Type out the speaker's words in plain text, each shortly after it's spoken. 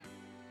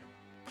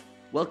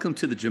Welcome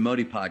to the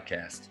JAMODI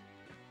podcast.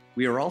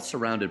 We are all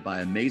surrounded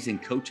by amazing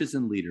coaches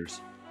and leaders.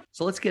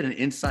 So let's get an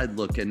inside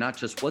look at not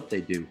just what they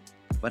do,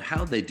 but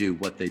how they do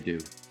what they do.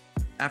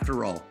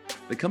 After all,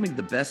 becoming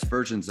the best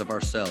versions of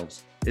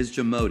ourselves is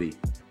JAMODI,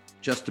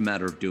 just a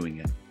matter of doing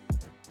it.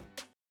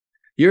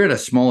 You're at a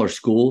smaller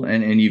school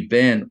and you've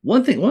been,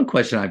 one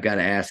question I've got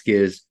to ask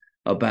is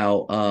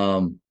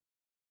about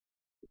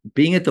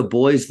being at the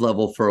boys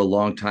level for a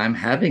long time,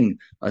 having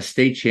a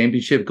state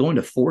championship, going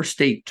to 4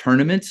 state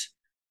tournaments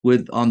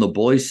on the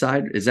boys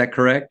side. Is that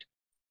correct?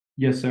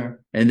 Yes,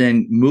 sir. And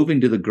then moving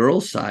to the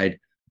girls side,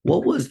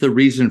 what was the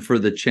reason for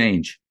the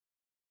change?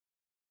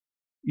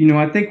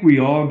 I think we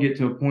all get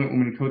to a point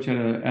when we coach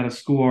at a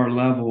school our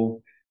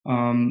level,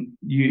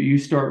 you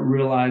start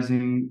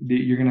realizing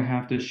that you're going to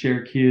have to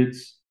share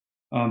kids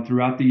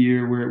throughout the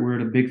year. We're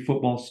at a big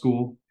football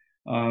school,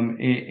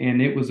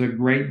 and it was a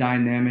great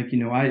dynamic.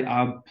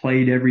 I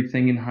played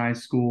everything in high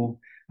school,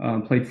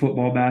 played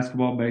football,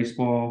 basketball,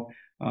 baseball,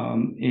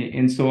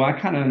 and so I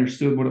kind of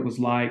understood what it was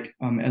like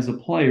as a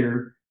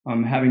player,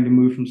 having to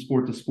move from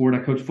sport to sport. I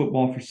coached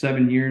football for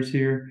 7 years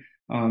here.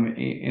 Wow.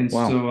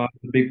 So I was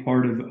a big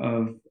part of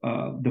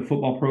the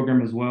football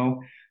program as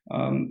well.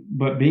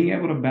 But being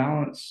able to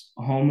balance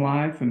home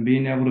life and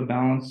being able to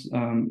balance,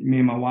 me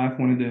and my wife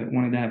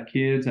wanted to have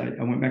kids.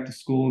 I went back to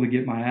school to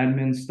get my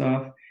admin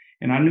stuff,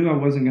 and I knew I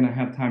wasn't going to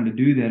have time to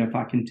do that if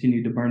I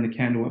continued to burn the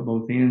candle at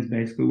both ends,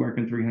 basically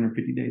working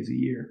 350 days a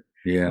year.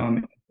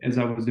 Yeah. As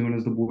I was doing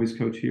as the boys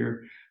coach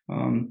here.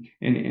 And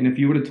if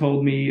you would have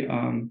told me,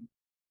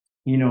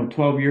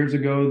 12 years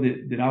ago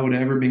that I would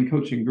have ever been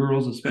coaching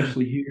girls,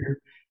 especially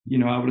here,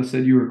 I would have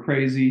said you were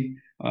crazy.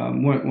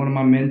 One of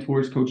my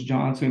mentors, Coach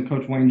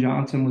Wayne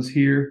Johnson, was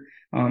here.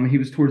 He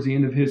was towards the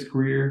end of his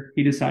career.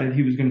 He decided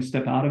he was going to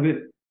step out of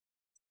it.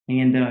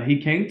 And he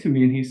came to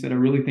me and he said, I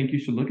really think you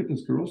should look at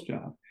this girls'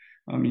 job.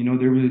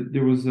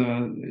 There was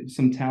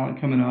some talent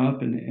coming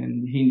up,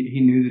 and he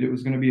knew that it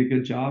was going to be a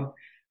good job.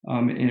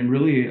 And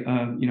really,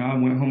 I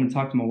went home and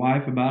talked to my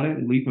wife about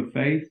it, leap of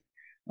faith.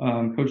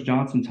 Coach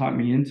Johnson talked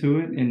me into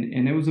it,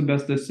 and it was the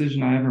best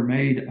decision I ever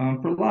made,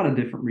 for a lot of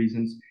different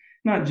reasons.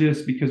 Not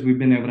just because we've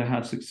been able to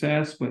have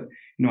success, but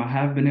I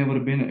have been able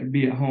to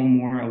be at home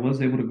more. I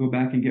was able to go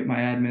back and get my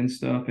admin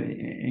stuff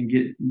and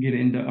get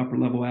into upper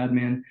level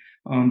admin.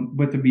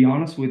 But to be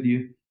honest with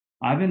you,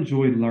 I've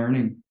enjoyed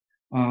learning.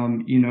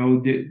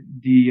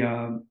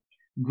 The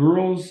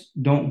girls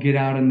don't get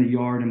out in the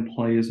yard and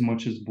play as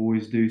much as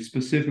boys do.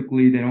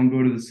 Specifically, they don't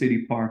go to the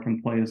city park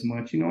and play as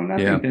much. And I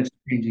think that's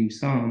changing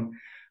some.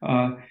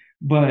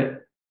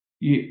 But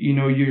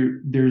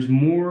there's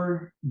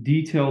more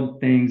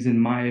detailed things, in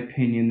my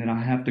opinion, that I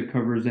have to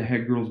cover as a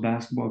head girls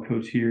basketball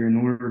coach here in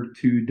order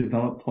to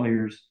develop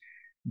players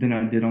than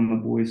I did on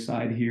the boys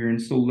side here. And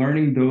so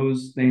learning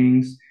those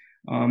things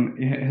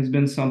has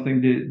been something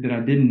that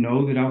I didn't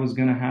know that I was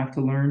going to have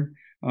to learn.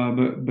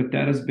 But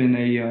that has been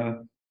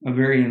a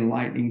very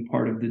enlightening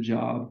part of the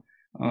job.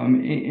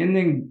 And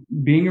then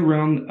being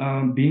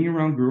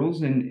around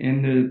girls,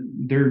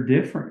 and they're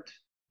different.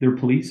 They're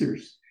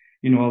policers.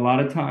 A lot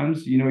of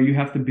times, you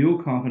have to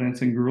build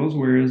confidence in girls,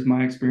 whereas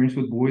my experience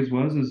with boys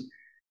is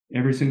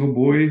every single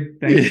boy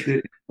thinks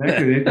that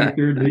exactly, they think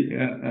they're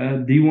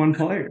a D1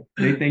 player.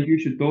 They think you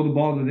should throw the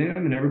ball to them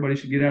and everybody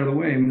should get out of the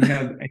way. And we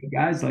have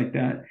guys like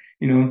that,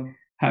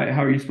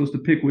 how are you supposed to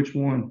pick which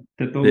one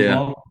to throw the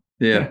ball?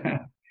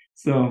 Yeah.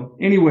 So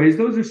anyways,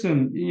 those are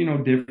some,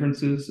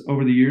 differences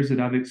over the years that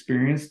I've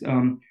experienced.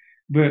 But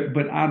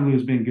Adlu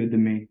has been good to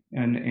me,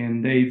 and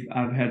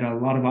I've had a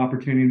lot of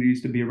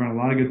opportunities to be around a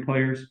lot of good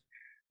players,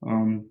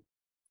 and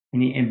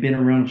been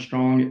around a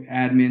strong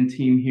admin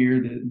team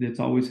here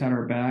that's always had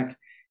our back.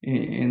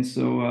 And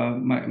so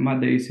my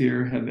days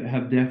here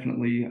have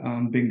definitely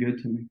been good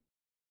to me.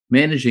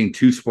 Managing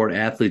 2 sport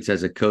athletes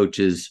as a coach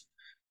it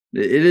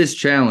is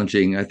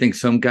challenging. I think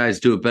some guys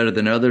do it better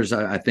than others.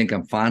 I think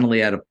I'm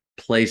finally at a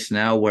place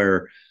now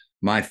where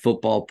my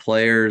football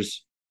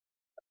players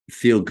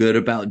feel good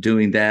about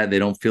doing that. They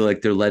don't feel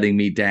like they're letting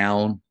me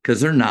down,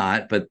 because they're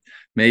not. But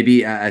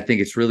maybe I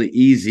think it's really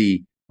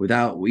easy,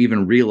 without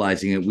even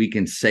realizing it, we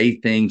can say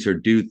things or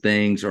do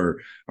things, or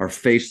our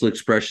facial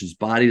expressions,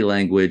 body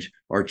language,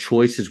 our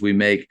choices we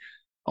make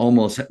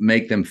almost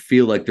make them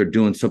feel like they're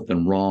doing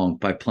something wrong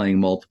by playing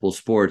multiple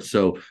sports.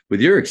 So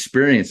with your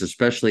experience,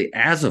 especially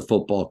as a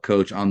football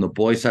coach on the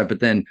boys side,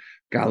 but then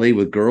golly,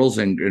 with girls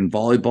and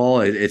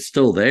volleyball, it's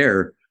still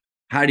there.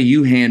 How do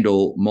you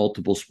handle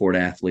multiple sport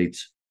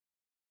athletes?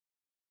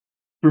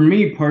 For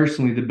me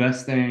personally, the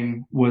best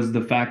thing was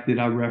the fact that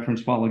I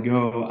referenced a while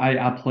ago.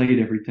 I played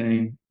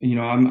everything.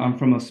 I'm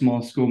from a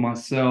small school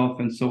myself,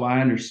 and so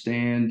I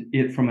understand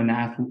it from an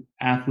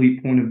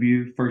athlete point of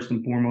view first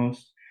and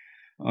foremost.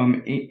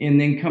 And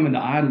then coming to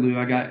Idalou,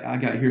 I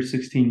got here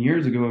 16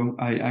 years ago.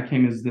 I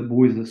came as the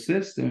boys'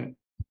 assistant.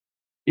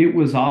 It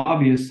was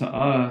obvious to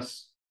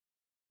us,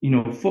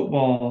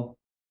 football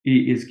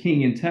is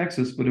king in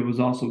Texas, but it was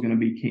also going to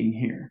be king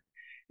here.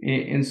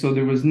 And so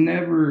there was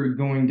never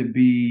going to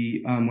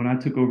be, when I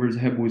took over as a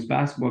head boys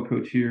basketball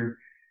coach here,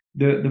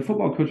 the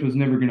football coach was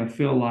never going to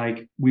feel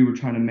like we were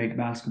trying to make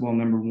basketball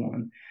number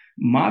one.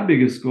 My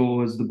biggest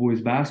goal as the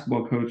boys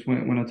basketball coach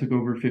when I took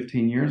over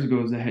 15 years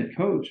ago as the head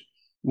coach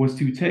was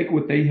to take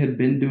what they had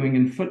been doing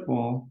in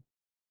football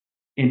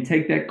and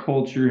take that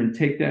culture and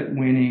take that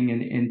winning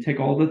and take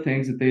all the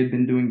things that they had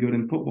been doing good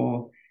in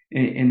football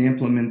and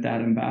implement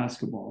that in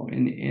basketball.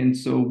 And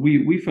so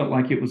we felt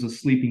like it was a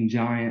sleeping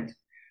giant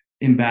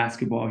in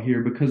basketball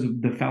here because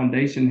the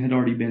foundation had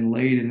already been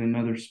laid in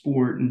another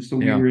sport. And so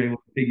we Yeah. were able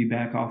to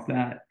piggyback off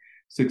that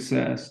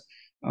success.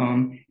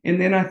 And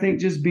then I think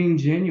just being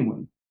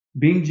genuine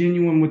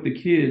with the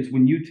kids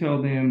when you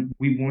tell them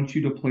we want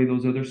you to play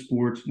those other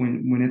sports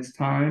when it's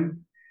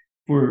time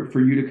for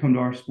you to come to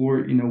our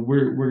sport,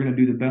 we're going to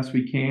do the best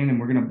we can and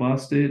we're going to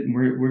bust it and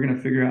we're going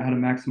to figure out how to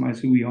maximize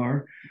who we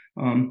are.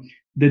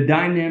 The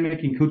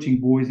dynamic in coaching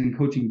boys and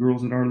coaching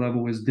girls at our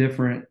level is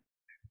different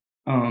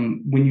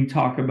when you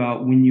talk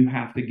about when you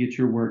have to get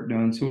your work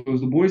done. So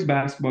as the boys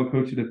basketball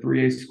coach at a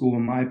 3A school,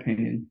 in my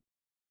opinion,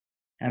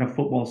 at a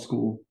football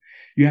school,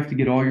 you have to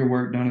get all your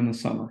work done in the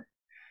summer.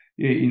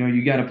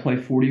 You got to play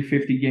 40,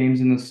 50 games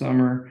in the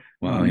summer.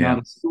 Wow. Now, Yeah.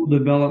 the skill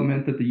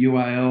development that the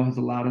UIL has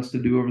allowed us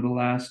to do over the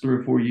last 3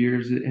 or 4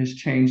 years, it has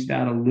changed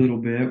that a little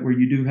bit where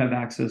you do have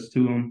access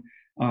to them,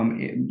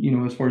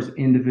 as far as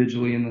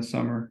individually in the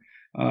summer.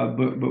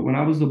 But when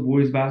I was the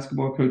boys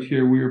basketball coach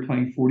here, we were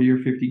playing 40 or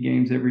 50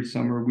 games every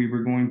summer. We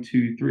were going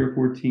to 3 or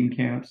 4 team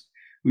camps.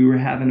 We were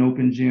having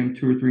open gym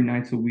 2 or 3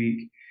 nights a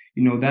week.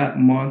 That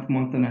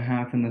month and a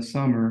half in the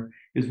summer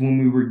is when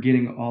we were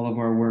getting all of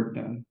our work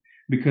done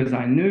because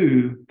I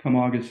knew come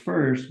August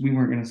 1st, we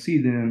weren't going to see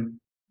them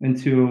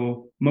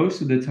until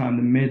most of the time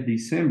the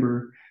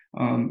mid-December.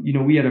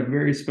 We had a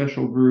very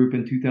special group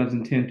in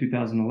 2010,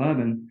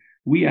 2011.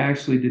 We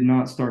actually did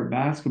not start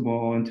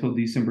basketball until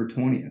December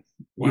 20th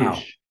Wow.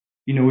 ish.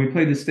 We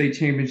played the state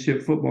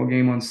championship football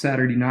game on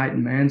Saturday night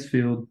in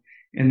Mansfield,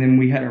 and then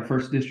we had our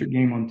first district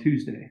game on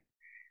Tuesday.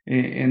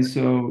 And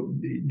so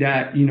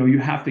that, you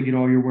have to get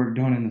all your work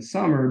done in the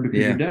summer because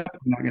you're Yeah.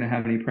 definitely not going to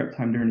have any prep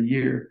time during the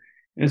year.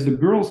 As the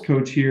girls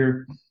coach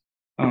here,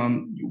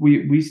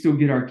 we still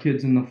get our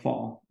kids in the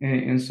fall,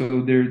 and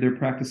so they're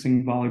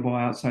practicing volleyball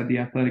outside the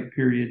athletic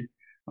period,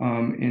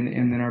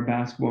 and then our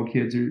basketball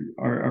kids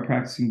are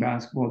practicing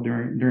basketball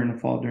during the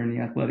fall during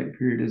the athletic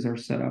period is our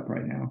setup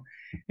right now,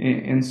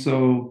 and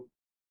so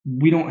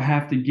we don't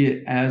have to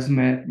get as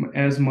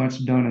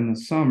much done in the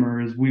summer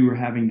as we were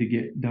having to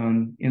get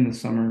done in the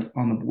summer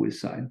on the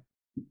boys' side.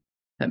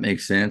 That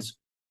makes sense.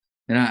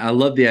 And I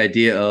love the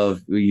idea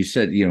of you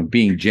said,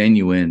 being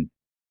genuine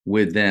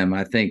with them.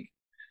 I think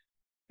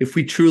if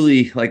we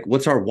truly like,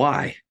 what's our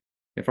why?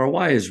 If our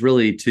why is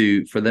really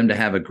for them to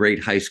have a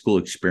great high school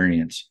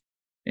experience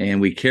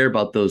and we care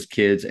about those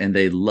kids and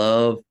they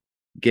love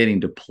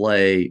getting to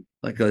play,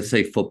 like let's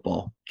say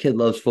football, kid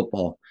loves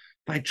football.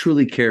 If I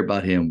truly care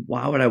about him,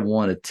 why would I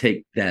want to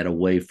take that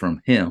away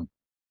from him?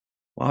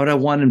 Why would I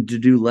want him to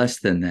do less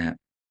than that?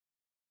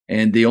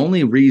 And the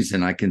only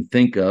reason I can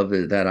think of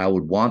that I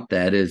would want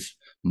that is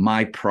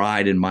my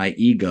pride and my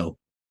ego,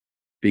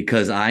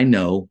 because I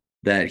know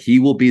that he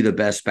will be the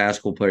best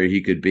basketball player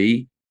he could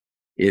be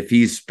if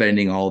he's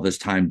spending all this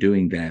time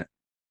doing that.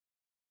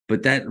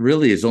 But that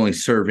really is only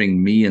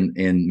serving me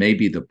and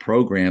maybe the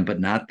program, but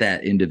not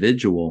that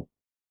individual.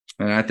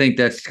 And I think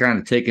that's kind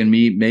of taken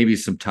me maybe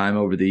some time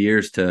over the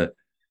years to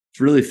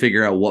really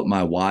figure out what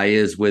my why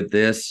is with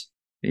this,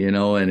 and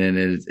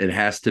it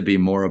has to be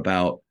more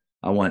about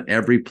I want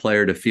every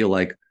player to feel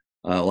like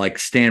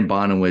Stan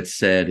Bonowitz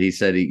said. He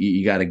said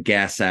you got to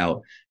gas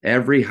out.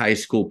 Every high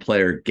school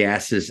player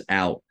gasses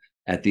out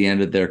at the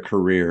end of their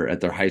career,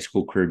 at their high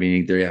school career,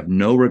 meaning they have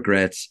no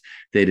regrets.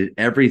 They did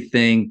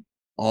everything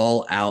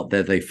all out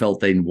that they felt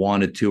they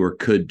wanted to or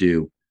could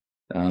do.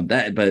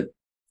 But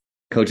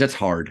Coach, that's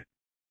hard.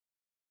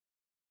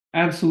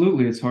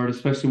 Absolutely, it's hard,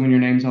 especially when your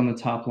name's on the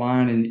top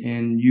line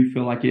and you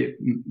feel like it.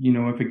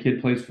 If a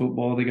kid plays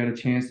football, they got a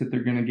chance that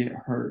they're going to get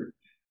hurt,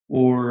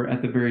 or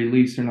at the very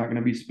least, they're not going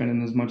to be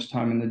spending as much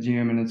time in the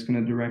gym, and it's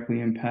going to directly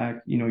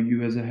impact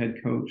you as a head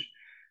coach.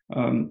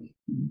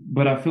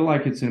 But I feel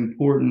like it's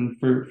important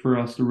for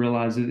us to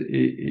realize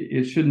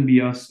it shouldn't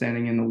be us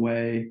standing in the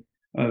way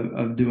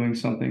of doing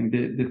something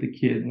that the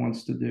kid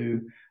wants to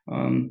do.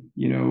 And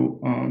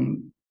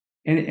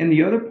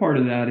the other part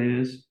of that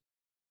is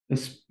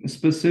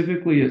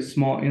specifically in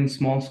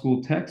small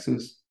school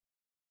Texas,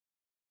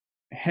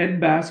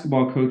 head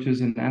basketball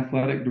coaches and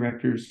athletic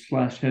directors /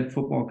 head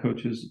football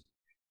coaches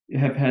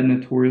have had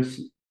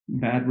notorious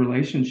bad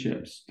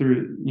relationships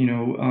through,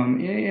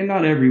 and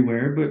not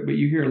everywhere, but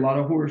you hear a lot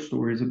of horror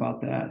stories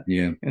about that.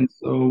 Yeah. And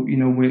so,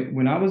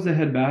 when I was the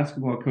head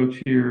basketball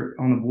coach here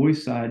on the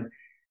boys side,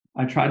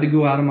 I tried to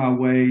go out of my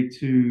way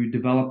to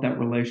develop that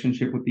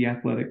relationship with the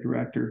athletic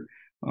director,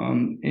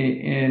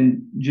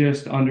 and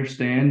just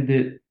understand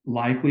that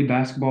likely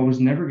basketball was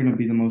never going to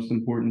be the most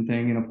important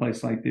thing in a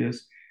place like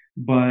this,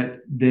 but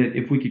that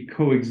if we could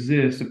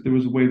coexist, if there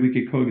was a way we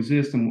could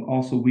coexist and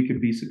also we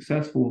could be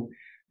successful,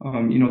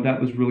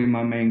 That was really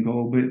my main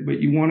goal.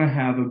 But you want to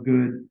have a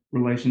good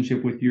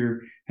relationship with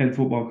your head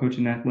football coach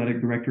and athletic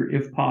director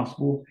if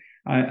possible.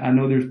 I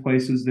know there's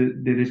places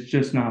that it's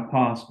just not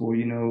possible.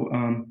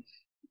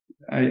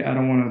 I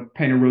don't want to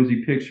paint a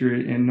rosy picture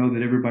and know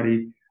that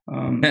everybody,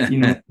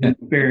 in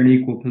fair and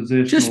equal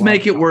position. Just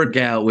make it work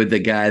out with the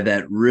guy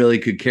that really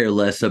could care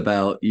less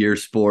about your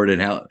sport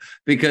and how,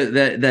 because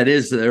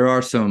there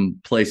are some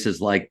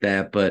places like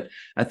that, but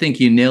I think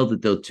you nailed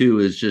it though too,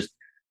 is just,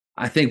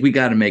 I think we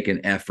got to make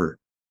an effort.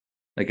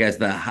 Like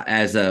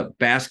as a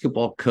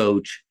basketball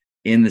coach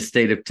in the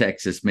state of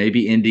Texas,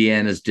 maybe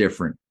Indiana's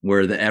different,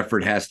 where the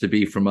effort has to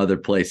be from other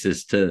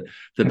places to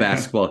the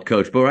basketball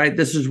coach. But right,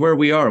 this is where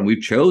we are, and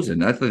we've chosen.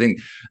 That's the thing.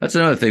 That's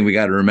another thing we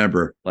got to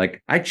remember.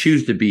 Like, I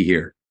choose to be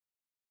here.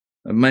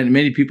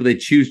 Many people, they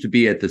choose to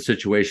be at the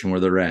situation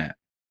where they're at,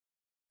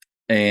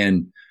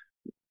 and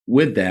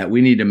with that,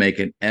 we need to make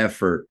an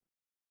effort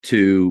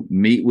to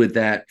meet with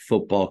that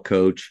football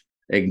coach,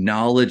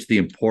 acknowledge the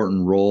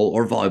important role,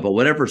 or volleyball,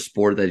 whatever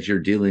sport that you're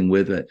dealing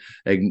with,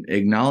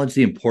 acknowledge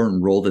the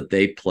important role that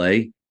they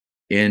play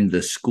in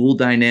the school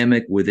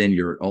dynamic within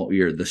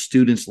the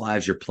students'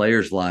 lives, your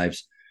players'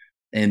 lives.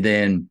 And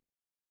then,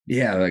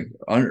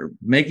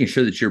 making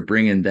sure that you're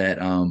bringing that,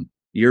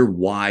 your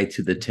why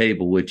to the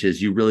table, which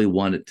is you really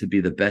want it to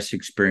be the best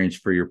experience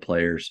for your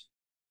players.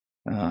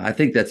 I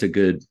think that's a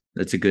good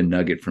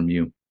nugget from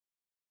you.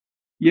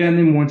 Yeah. And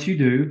then once you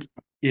do,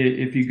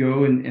 if you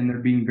go and they're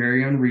being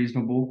very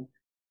unreasonable,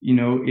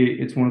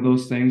 it's one of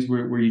those things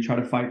where you try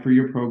to fight for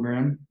your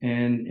program.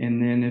 And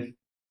then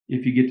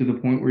if you get to the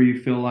point where you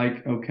feel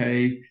like,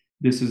 okay,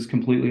 this is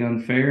completely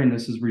unfair and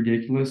this is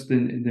ridiculous,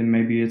 then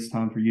maybe it's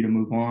time for you to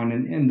move on.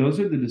 And those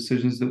are the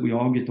decisions that we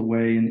all get to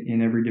weigh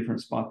in every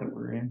different spot that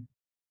we're in.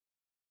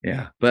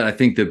 Yeah. But I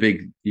think the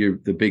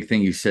big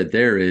thing you said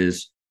there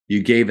is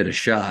you gave it a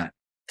shot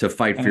to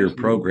fight for your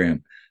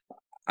program.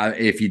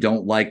 If you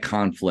don't like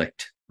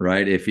conflict,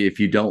 right? If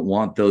you don't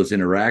want those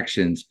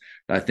interactions,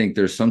 I think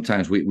there's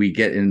sometimes we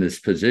get in this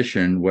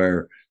position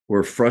where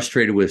we're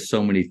frustrated with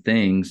so many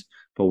things,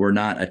 but we're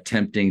not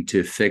attempting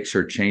to fix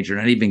or change, or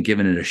not even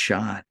giving it a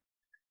shot.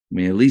 I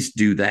mean, at least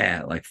do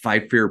that, like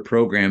fight for your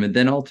program. And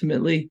then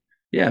ultimately,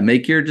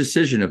 make your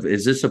decision of,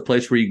 is this a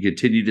place where you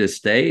continue to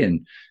stay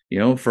and,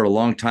 for a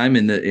long time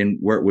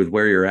with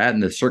where you're at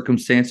and the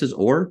circumstances,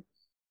 or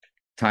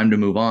time to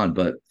move on.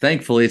 But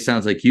thankfully, it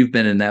sounds like you've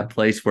been in that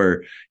place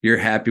where you're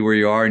happy where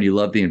you are and you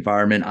love the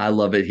environment. I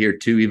love it here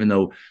too, even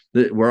though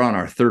we're on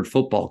our third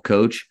football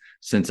coach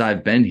since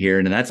I've been here.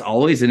 And that's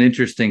always an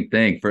interesting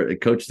thing for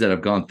coaches that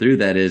have gone through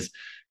that, is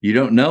you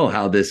don't know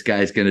how this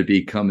guy's going to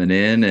be coming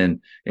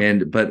in.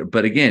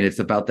 But again, it's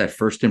about that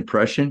first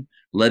impression,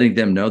 letting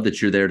them know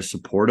that you're there to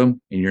support them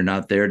and you're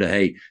not there to,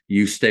 hey,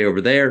 you stay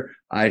over there,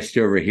 I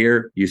stay over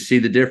here. You see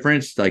the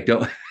difference? Like,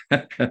 don't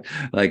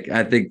like,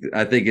 I think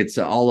it's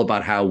all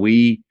about how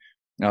we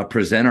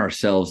present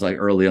ourselves, like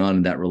early on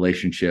in that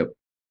relationship.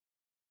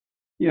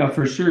 Yeah,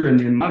 for sure. And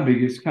then my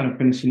biggest, kind of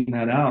finishing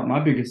that out, my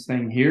biggest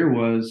thing here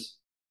was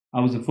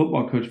I was a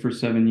football coach for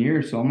 7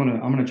 years, so I'm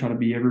gonna try to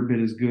be every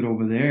bit as good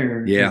over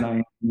there as I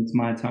am. It's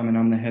my time, and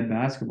I'm the head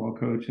basketball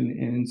coach,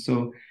 and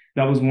so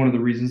that was one of the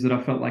reasons that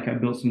I felt like I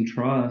built some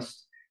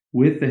trust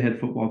with the head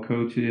football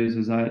coach,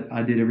 is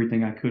I did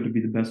everything I could to be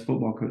the best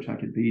football coach I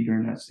could be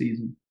during that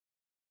season.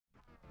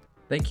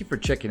 Thank you for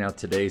checking out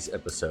today's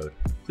episode.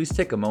 Please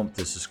take a moment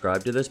to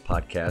subscribe to this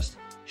podcast,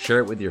 share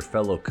it with your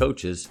fellow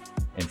coaches,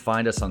 and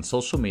find us on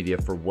social media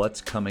for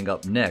what's coming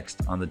up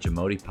next on the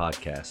JAMODI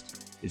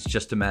podcast. It's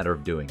just a matter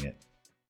of doing it.